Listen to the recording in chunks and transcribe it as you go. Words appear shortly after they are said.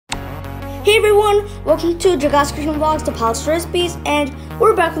Hey everyone, welcome to Jaga's Kitchen Vlogs, the Palace Recipes, and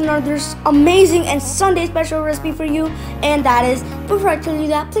we're back with another amazing and Sunday special recipe for you. And that is, before I tell you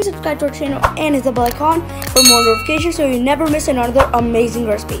that, please subscribe to our channel and hit the bell icon for more notifications so you never miss another amazing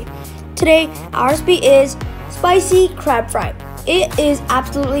recipe. Today, our recipe is spicy crab fry. It is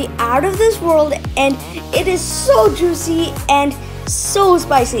absolutely out of this world, and it is so juicy and so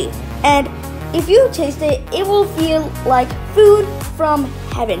spicy. And if you taste it, it will feel like food from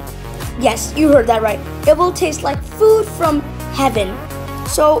heaven. Yes, you heard that right. It will taste like food from heaven.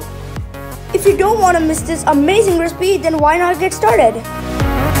 So, if you don't want to miss this amazing recipe, then why not get started?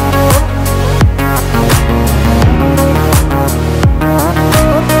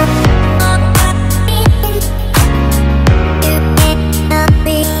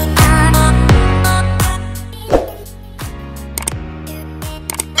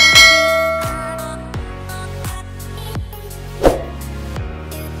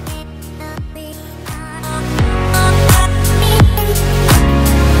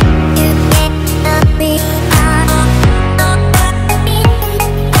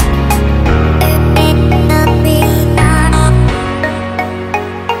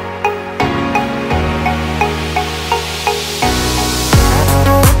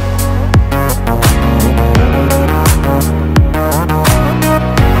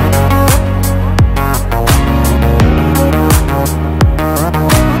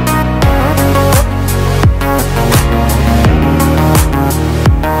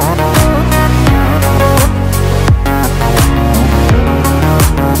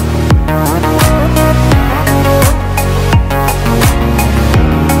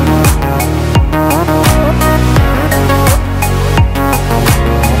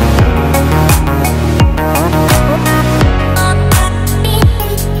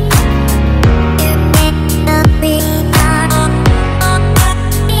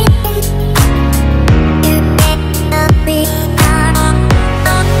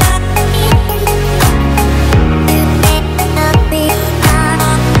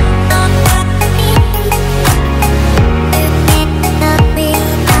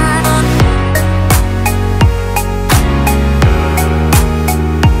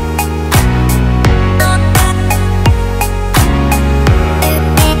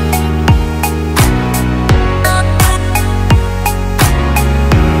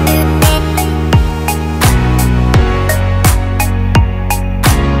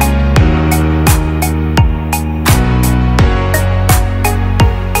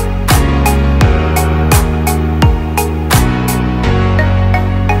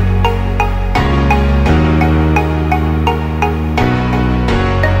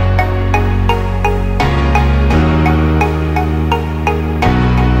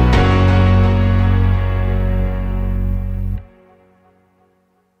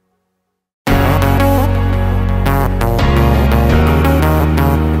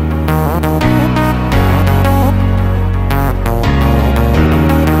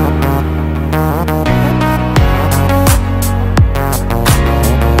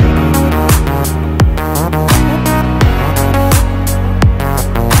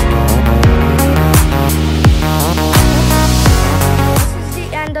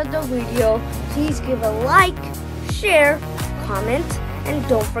 Video, please give a like, share, comment, and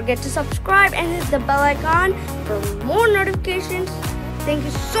don't forget to subscribe and hit the bell icon for more notifications. Thank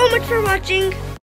you so much for watching.